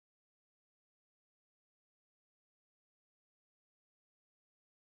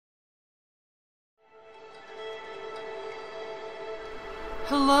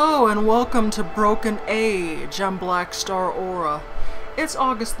Hello and welcome to Broken Age. I'm BlackStarAura. It's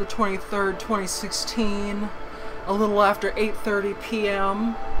August the 23rd, 2016, a little after 8:30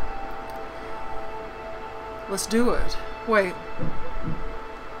 p.m. Let's do it. Wait.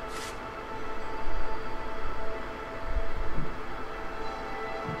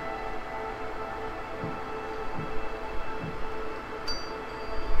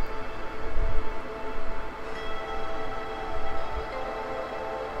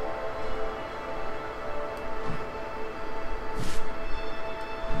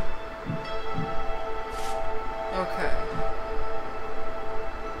 Okay.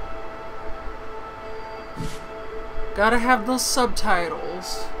 Gotta have those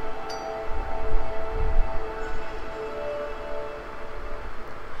subtitles.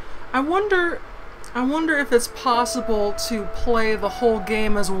 I wonder if it's possible to play the whole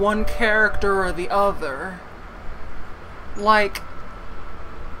game as one character or the other. Like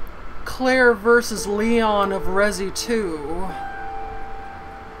Claire versus Leon of Resi 2.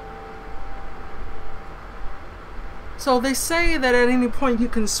 So they say that at any point you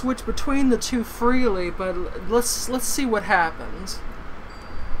can switch between the two freely, but let's see what happens.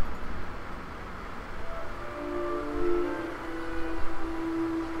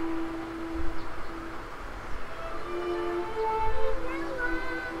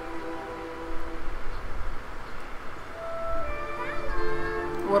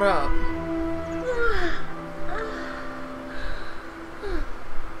 What up?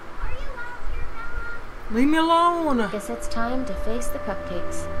 Leave me alone! Guess it's time to face the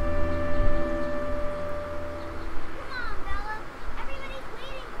cupcakes. Come on, Bella. Everybody's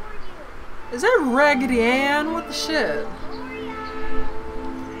waiting for you. Is that Raggedy Ann? What the shit? Gloria,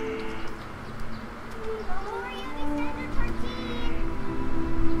 they said they're 13.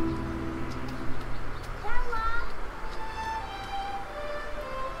 Bella.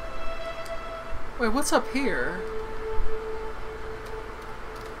 Wait, what's up here?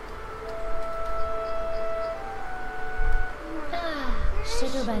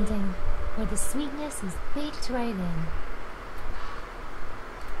 Sugar bunting, where the sweetness is baked right in.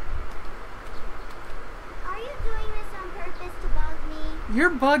 Are you doing this on purpose to bug me? You're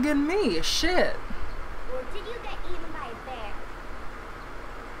bugging me, shit. Or did you get eaten by a bear?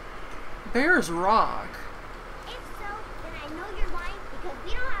 Bears rock. If so, then I know you're lying because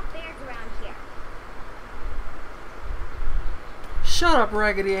we don't have bears around here. Shut up,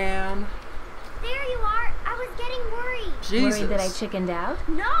 Raggedy Ann. There you are. I was getting worried. Jesus. Worried that I chickened out?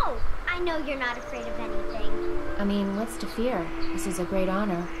 No, I know you're not afraid of anything. I mean, what's to fear? This is a great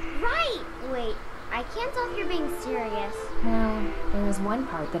honor. Right. Wait, I can't tell if you're being serious. Well, there is one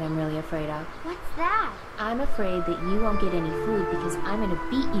part that I'm really afraid of. What's that? I'm afraid that you won't get any food because I'm gonna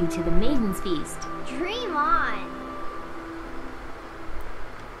beat you to the Maiden's Feast. Dream on.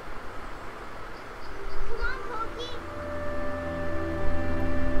 Come on, Pokey.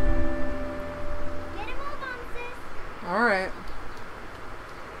 Get a move on, sis. Alright.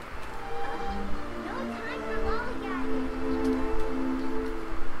 No time for lollygagging.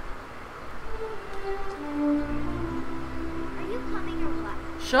 Are you coming or what?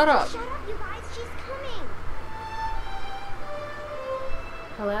 Shut up. Shut up, you guys. She's coming.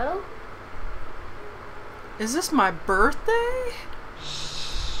 Hello? Is this my birthday?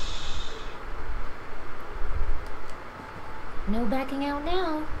 No backing out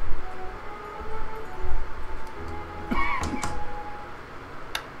now.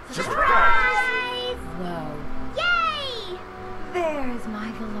 Surprise! Whoa. Yay! There's my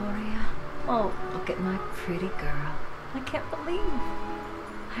Valoria. Oh, look at my pretty girl. I can't believe.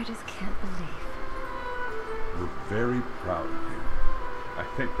 I just can't believe. We're very proud of you. I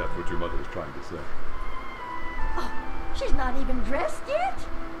think that's what your mother was trying to say. Oh, she's not even dressed yet?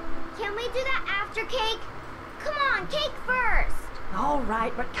 Can we do that after cake? Come on, cake first. All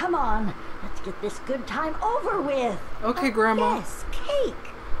right, but come on. Let's get this good time over with. Okay, Oh, Grandma. Yes, cake.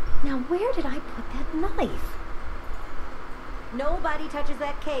 Now, where did I put that knife? Nobody touches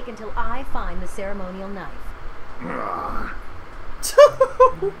that cake until I find the ceremonial knife.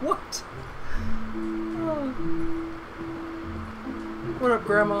 What? Oh. What up,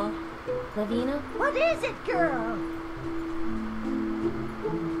 Grandma? Lavina? What is it, girl?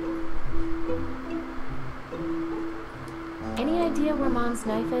 Any idea where Mom's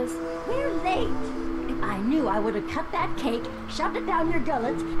knife is? We're late. If I knew, I would have cut that cake, shoved it down your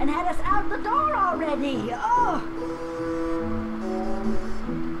gullets, and had us out the door already. Oh!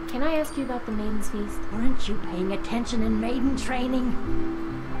 Can I ask you about the Maiden's Feast? Weren't you paying attention in maiden training?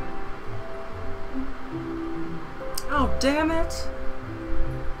 Oh, damn it.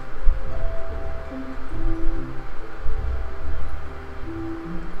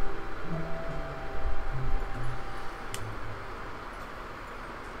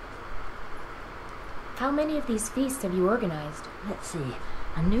 How many of these feasts have you organized? Let's see.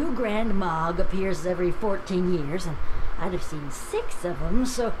 A new Grand Mog appears every 14 years, and I'd have seen 6 of them,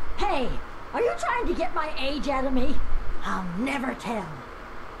 so... Hey! Are you trying to get my age out of me? I'll never tell.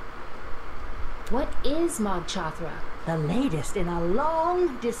 What is Mog Chothra? The latest in a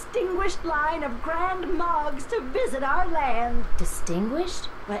long, distinguished line of Grand Mogs to visit our land. Distinguished?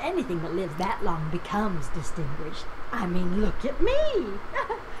 Well, anything that lives that long becomes distinguished. I mean, look at me!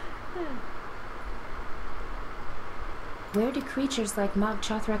 Where do creatures like Mog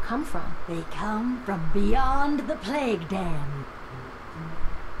Chothra come from? They come from beyond the Plague Dam.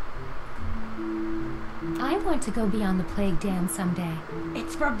 I want to go beyond the Plague Dam someday.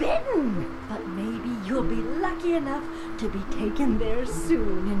 It's forbidden! But maybe you'll be lucky enough to be taken there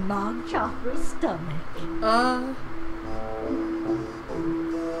soon in Mog Chothra's stomach.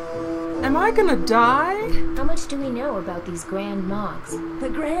 Am I gonna die? How much do we know about these Grand Mogs? The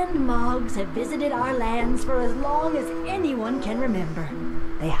Grand Mogs have visited our lands for as long as anyone can remember.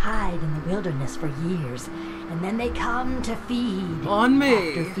 They hide in the wilderness for years, and then they come to feed. On me.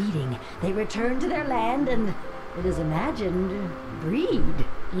 After feeding, they return to their land and, it is imagined, breed.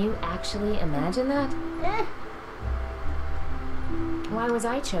 You actually imagine that? Why was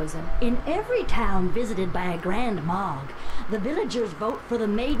I chosen? In every town visited by a Grand Mog, the villagers vote for the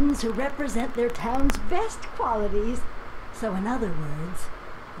maidens who represent their town's best qualities. So in other words,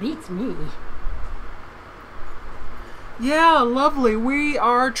 beats me. Yeah, lovely. We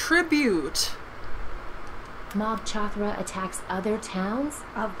are tribute. Mog Chothra attacks other towns?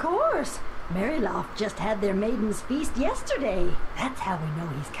 Of course. Maryloft just had their maiden's feast yesterday. That's how we know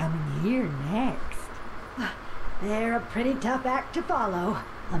he's coming here next. They're a pretty tough act to follow.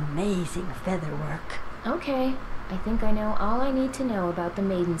 Amazing feather work. Okay, I think I know all I need to know about the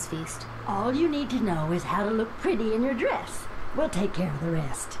Maiden's Feast. All you need to know is how to look pretty in your dress. We'll take care of the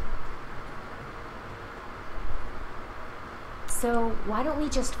rest. So, why don't we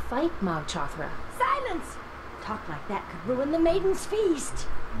just fight Mog Chothra? Silence! Talk like that could ruin the Maiden's Feast.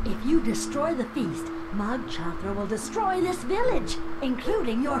 If you destroy the feast, Mog Chothra will destroy this village,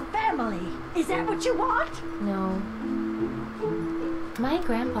 including your family. Is that what you want? No. My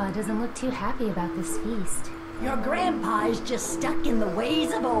grandpa doesn't look too happy about this feast. Your grandpa is just stuck in the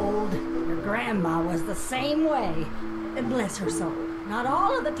ways of old. Your grandma was the same way. Bless her soul. Not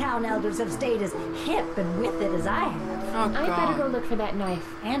all of the town elders have stayed as hip and with it as I have. Oh, I better go God. look for that knife.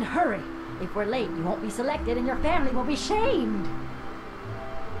 And hurry. If we're late, you won't be selected and your family will be shamed.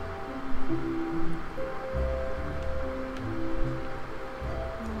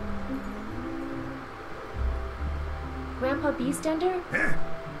 Grandpa Beastender?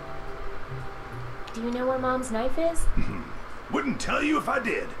 Do you know where Mom's knife is? Wouldn't tell you if I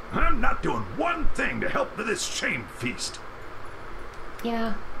did. I'm not doing one thing to help with this shame feast.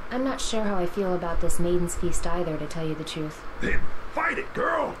 Yeah, I'm not sure how I feel about this Maiden's Feast either, to tell you the truth. Then fight it,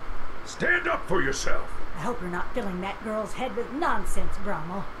 girl. Stand up for yourself. I hope you're not filling that girl's head with nonsense,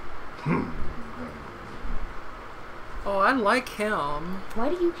 Brummel. Oh, I like him. Why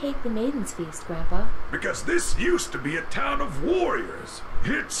do you hate the Maiden's Feast, Grandpa? Because this used to be a town of warriors.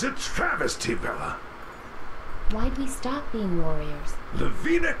 It's a travesty, Bella. Why'd we stop being warriors?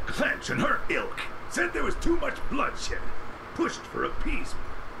 Lavina Clench and her ilk said there was too much bloodshed. Pushed for a peace.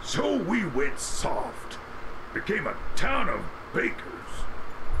 So we went soft. Became a town of bakers.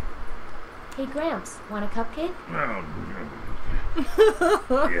 Hey, Gramps, want a cupcake?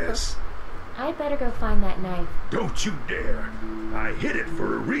 Oh, yes. I'd better go find that knife. Don't you dare. I hid it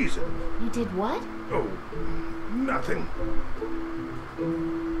for a reason. You did what? Oh, nothing.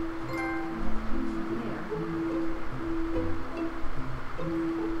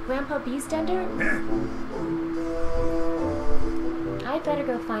 Grandpa Beastender? I'd better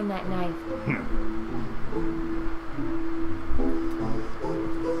go find that knife.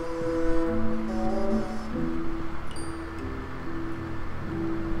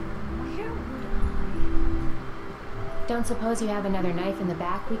 Don't suppose you have another knife in the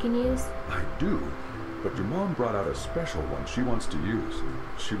back we can use? I do, but your mom brought out a special one she wants to use.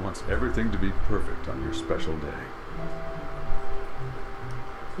 She wants everything to be perfect on your special day.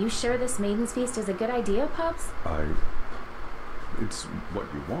 You sure this Maiden's Feast is a good idea, Pops? It's what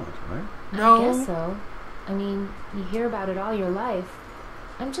you want, right? No. I guess so. I mean, you hear about it all your life.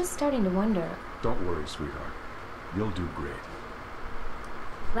 I'm just starting to wonder. Don't worry, sweetheart. You'll do great.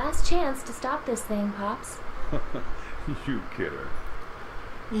 Last chance to stop this thing, Pops. You kidder.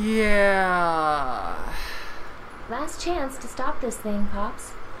 Yeah. Last chance to stop this thing,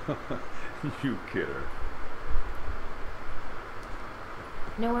 Pops. You kidder.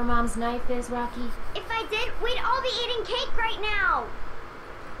 Know where Mom's knife is, Rocky? If I did, we'd all be eating cake right now.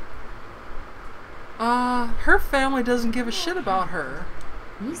 Her family doesn't give a shit about her.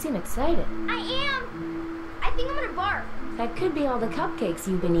 You seem excited. I am. I think I'm gonna barf. That could be all the cupcakes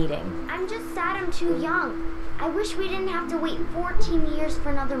you've been eating. I'm just sad I'm too young. I wish we didn't have to wait 14 years for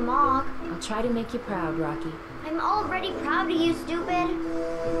another Mog. I'll try to make you proud, Rocky. I'm already proud of you, stupid.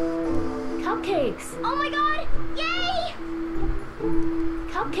 Cupcakes! Oh my god! Yay!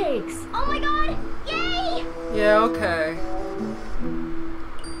 Cupcakes! Oh my god! Yay! Yeah, okay.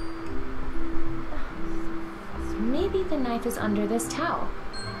 Maybe the knife is under this towel.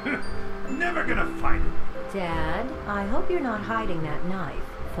 Never gonna find it. Dad, I hope you're not hiding that knife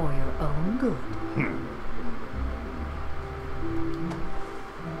for your own good.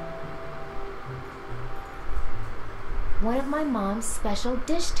 One of my mom's special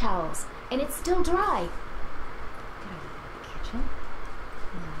dish towels, and it's still dry. Did I leave it in the kitchen?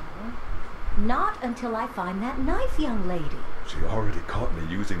 No. Not until I find that knife, young lady. She already caught me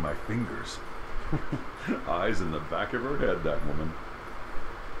using my fingers. Eyes in the back of her head, that woman.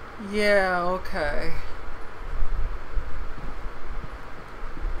 Yeah, okay.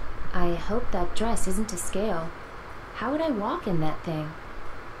 I hope that dress isn't to scale. How would I walk in that thing?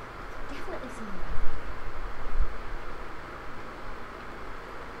 Definitely someone.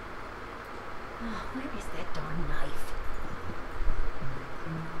 Oh, where is that darn knife?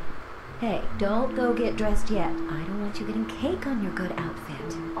 Hey, don't go get dressed yet. I don't want you getting cake on your good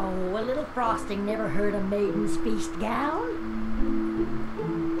outfit. Oh, a little frosting never hurt a maiden's feast gown.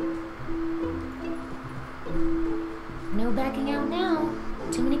 No backing out now.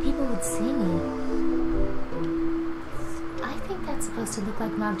 Too many people would see me. I think that's supposed to look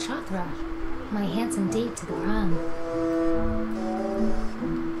like Magchatra, my handsome date to the prom.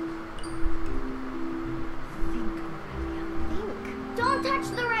 Don't touch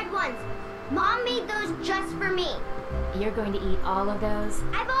the red ones! Mom made those just for me. You're going to eat all of those?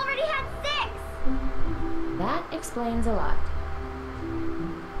 I've already had 6! That explains a lot.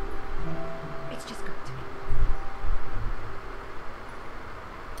 It's just going to be.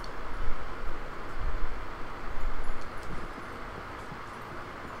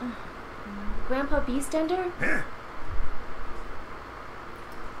 Grandpa Beastender?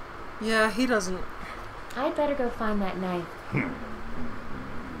 Yeah, he doesn't. I'd better go find that knife.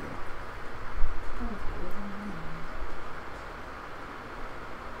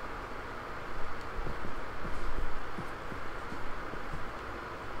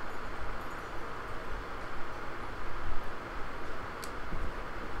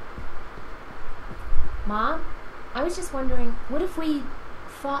 Mom, I was just wondering, what if we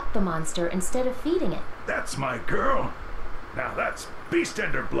fought the monster instead of feeding it? That's my girl. Now that's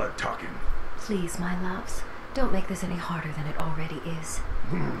Beastender blood talking. Please, my loves, don't make this any harder than it already is.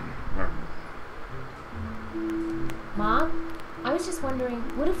 Mom, I was just wondering,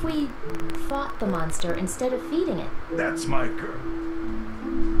 what if we fought the monster instead of feeding it? That's my girl.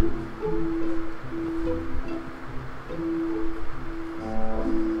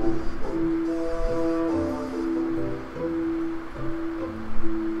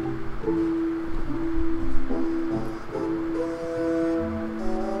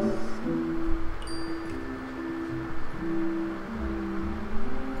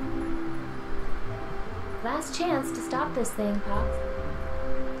 Last chance to stop this thing, Pops.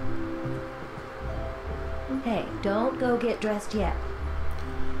 Hey, don't go get dressed yet.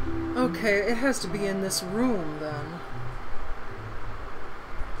 Okay, it has to be in this room then.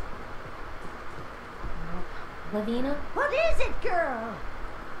 Lavina, What is it, girl?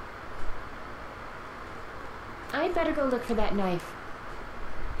 I'd better go look for that knife.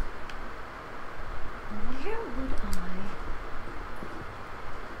 Where would I?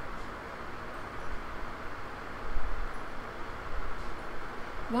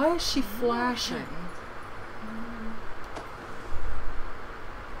 Why is she flashing?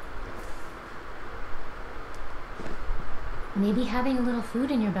 Maybe having a little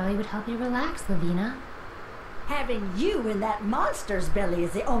food in your belly would help you relax, Lavina. Having you in that monster's belly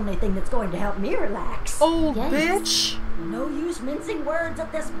is the only thing that's going to help me relax. Old Yes. bitch! No use mincing words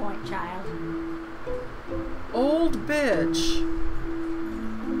at this point, child. Old bitch!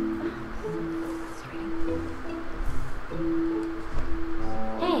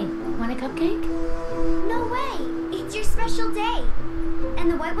 Hey, want a cupcake? No way! It's your special day! And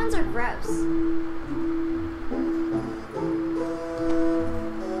the white ones are gross.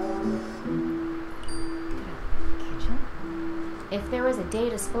 Kitchen? If there was a day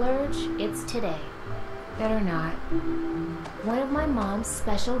to splurge, it's today. Better not. One of my mom's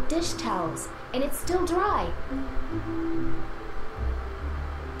special dish towels, and it's still dry.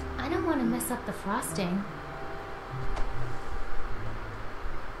 I don't want to mess up the frosting.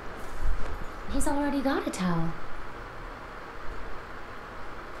 He's already got a towel.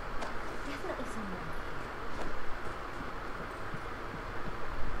 Definitely somewhere.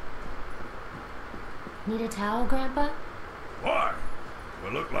 Need a towel, Grandpa? Why? Do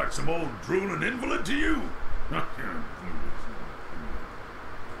I look like some old drooling invalid to you?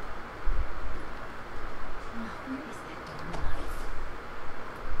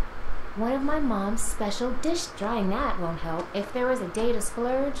 One of my mom's special dish drying that won't help. If there was a day to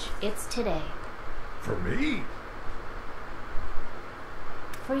splurge, it's today. For me?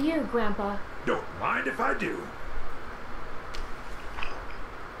 For you, Grandpa. Don't mind if I do.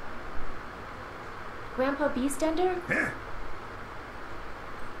 Grandpa Beastender? Eh?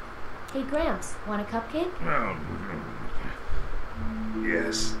 Hey, Gramps, want a cupcake?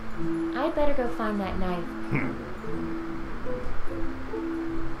 Yes. I'd better go find that knife.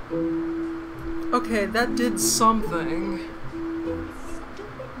 Okay, that did something.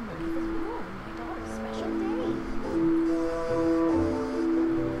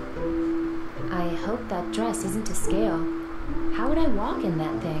 I hope that dress isn't to scale. How would I walk in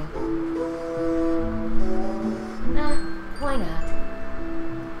that thing? Why not?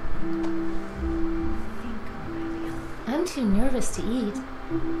 I'm too nervous to eat.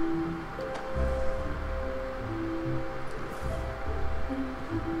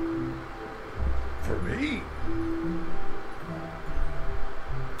 For me?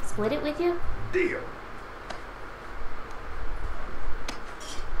 Split it with you? Deal.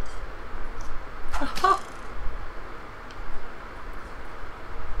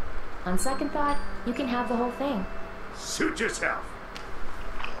 On second thought, you can have the whole thing. Suit yourself.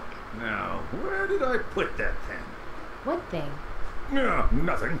 Now, where did I put that thing? What thing?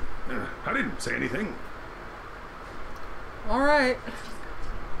 Nothing. I didn't say anything. Alright.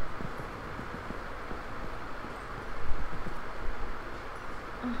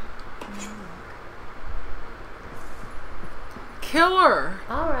 Killer!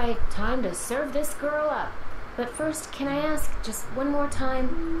 Alright, time to serve this girl up. But first, can I ask just one more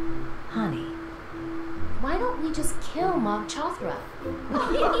time? Honey, why don't we just kill Mog Chothra?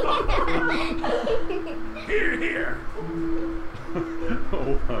 Here, here.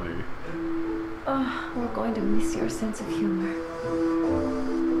 Oh, honey. Oh, we're going to miss your sense of humor.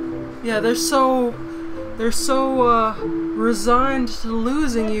 Yeah, they're so resigned to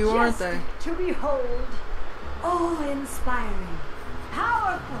losing you, aren't they? To behold, awe-inspiring,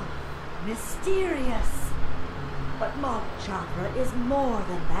 powerful, mysterious. But Mog Chothra is more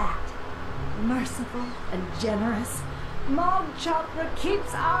than that. Merciful and generous, Mog Chothra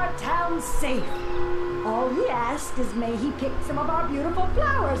keeps our town safe. All he asks is may he pick some of our beautiful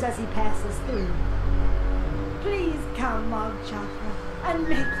flowers as he passes through. Please come, Mog Chothra, and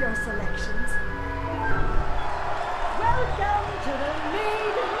make your selections. Welcome to the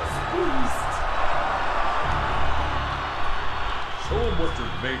Maiden's Feast. Show him what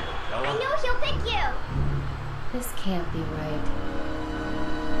you're made of, I Ella. know he'll pick you. This can't be right.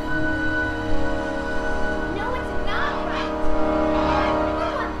 No, it's not right.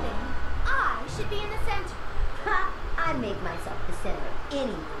 For one thing, I should be in the center. Ha! I make myself the center of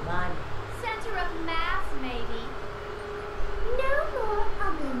any monument. Center of mass, maybe. No more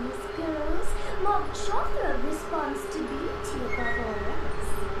ugliness, girls. Mog Chothra responds to beauty above all else.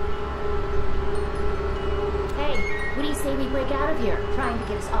 Hey, what do you say we break out of here? Trying to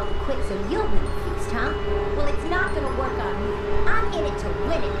get us all to quit so you'll win the feast, huh? Well, it's not gonna work on me. I'm in it to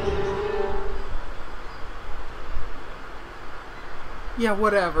win it, baby. Yeah,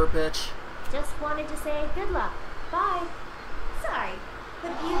 whatever, bitch. Just wanted to say good luck. Bye. Sorry,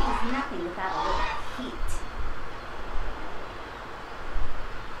 but beauty's nothing without a little heat.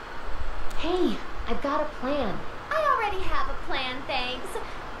 Hey, I've got a plan. I already have a plan, thanks.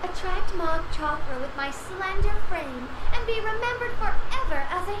 Attract Mog Chothra with my slender frame and be remembered forever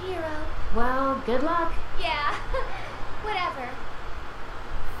as a hero. Well, good luck. Yeah, whatever.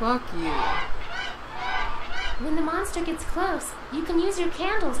 Fuck you. When the monster gets close, you can use your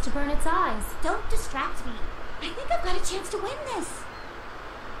candles to burn its eyes. Don't distract me. I think I've got a chance to win this.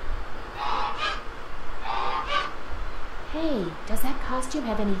 Hey, does that costume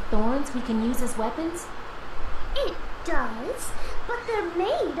have any thorns we can use as weapons? It does, but they're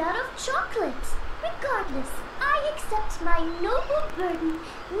made out of chocolate. Regardless, I accept my noble burden,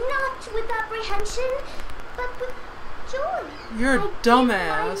 not with apprehension, but with joy. You're a I give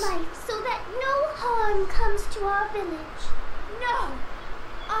dumbass. my life so that no harm comes to our village. No,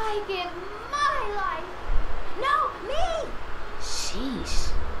 I give my life. No, me! Sheesh.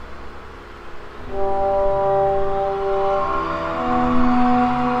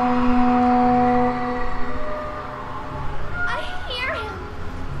 I hear him.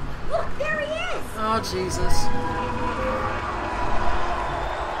 Look, there he Oh, Jesus.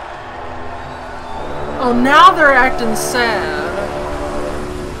 Oh, now they're acting sad.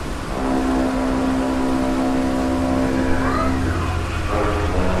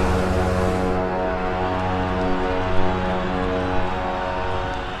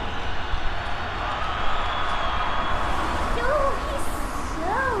 Oh, he's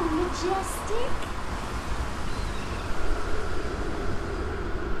so majestic.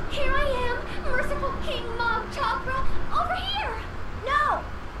 Here I am, merciful King Mog Chakra, over here. No!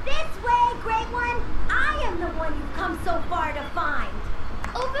 This way, Great One! I am the one you've come so far to find!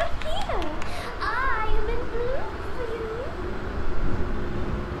 Over here. I am in blue for you.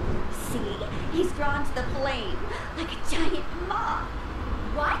 See? He's drawn to the flame, like a giant moth.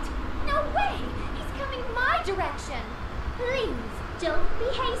 What? No way. He's coming my direction. Please, don't be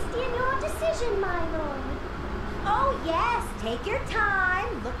hasty in your decision, my lord. Oh yes, take your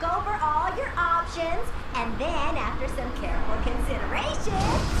time, look over all your options, and then after some careful consideration...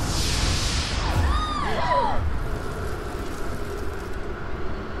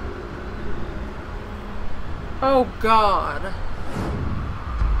 Oh, God.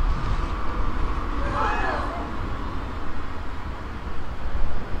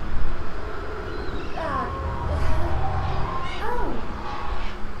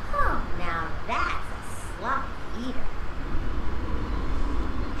 Now that's a sloppy eater.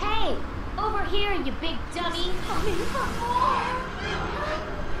 Hey, over here, you big dummy. Coming for more.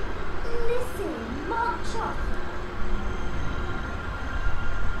 Listen, Mog Chakra.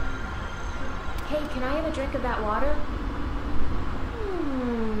 Hey, can I have a drink of that water?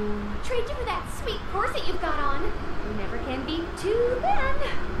 Trade you for that sweet corset you've got on. You never can be too thin.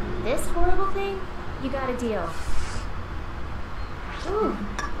 This horrible thing? You got a deal. Ooh,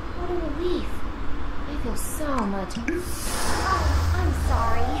 what a relief. I feel so much. Oh, I'm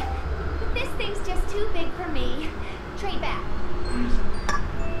sorry. But this thing's just too big for me. Trade back.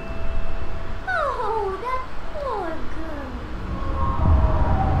 Oh, that poor girl.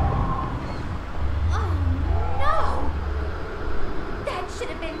 Oh, no. That should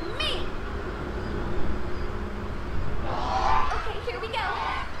have been me. Okay, here we go.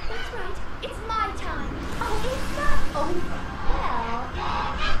 That's right. It's my time. Oh, it's not. Oh, well.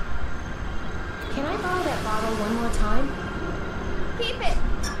 Can I borrow that bottle one more time? Keep it.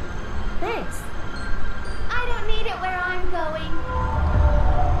 Thanks. I don't need it where I'm going.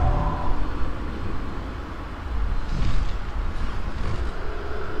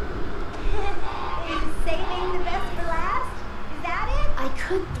 Saving the best for last? Is that it? I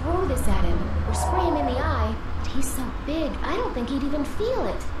could throw this at him or spray him in the eye, but he's so big, I don't think he'd even feel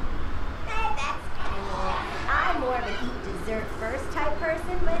it. That's cool. I'm more of a eat dessert first type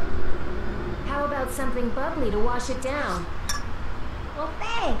person, but... How about something bubbly to wash it down? Well,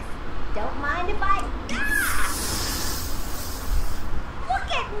 thanks. Don't mind if I... Ah! Look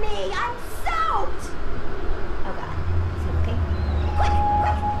at me! I'm soaked! Oh, God. Is it okay? Quick!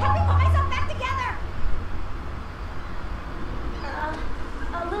 Quick! Help me put myself back together!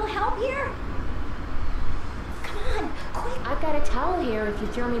 A little help here? Come on, quick! I've got a towel here if you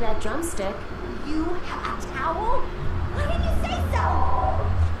throw me that drumstick. You have a towel? Why didn't you say so?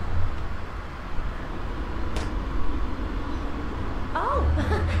 Oh,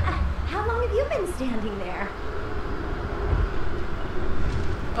 how long have you been standing there?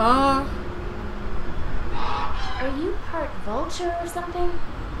 Are you part vulture or something?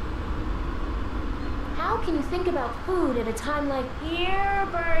 How can you think about food at a time like, here,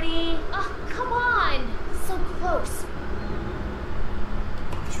 birdie? Oh, come on. So close.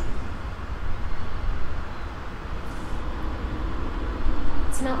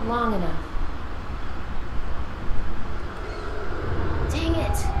 It's not long enough. Dang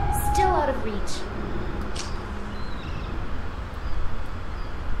it. Still out of reach.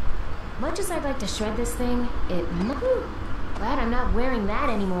 Much as I'd like to shred this thing, glad I'm not wearing that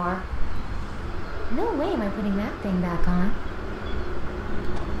anymore. No way am I putting that thing back on.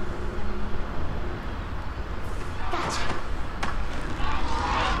 Gotcha.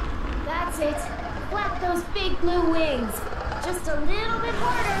 That's it. Flap those big blue wings. Just a little bit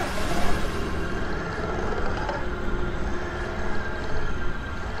harder.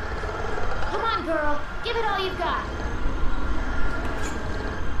 Come on, girl. Give it all you've got.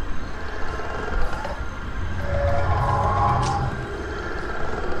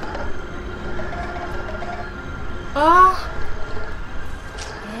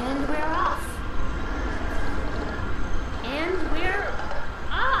 And we're off. And we're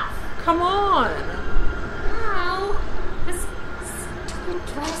off. Come on. Ow. This stupid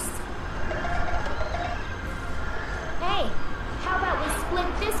dress. Hey, how about we split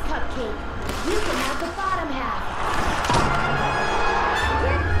this cupcake? You can have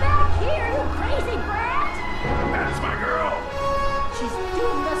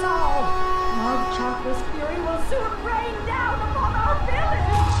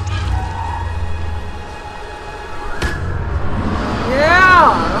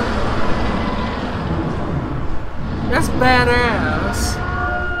badass.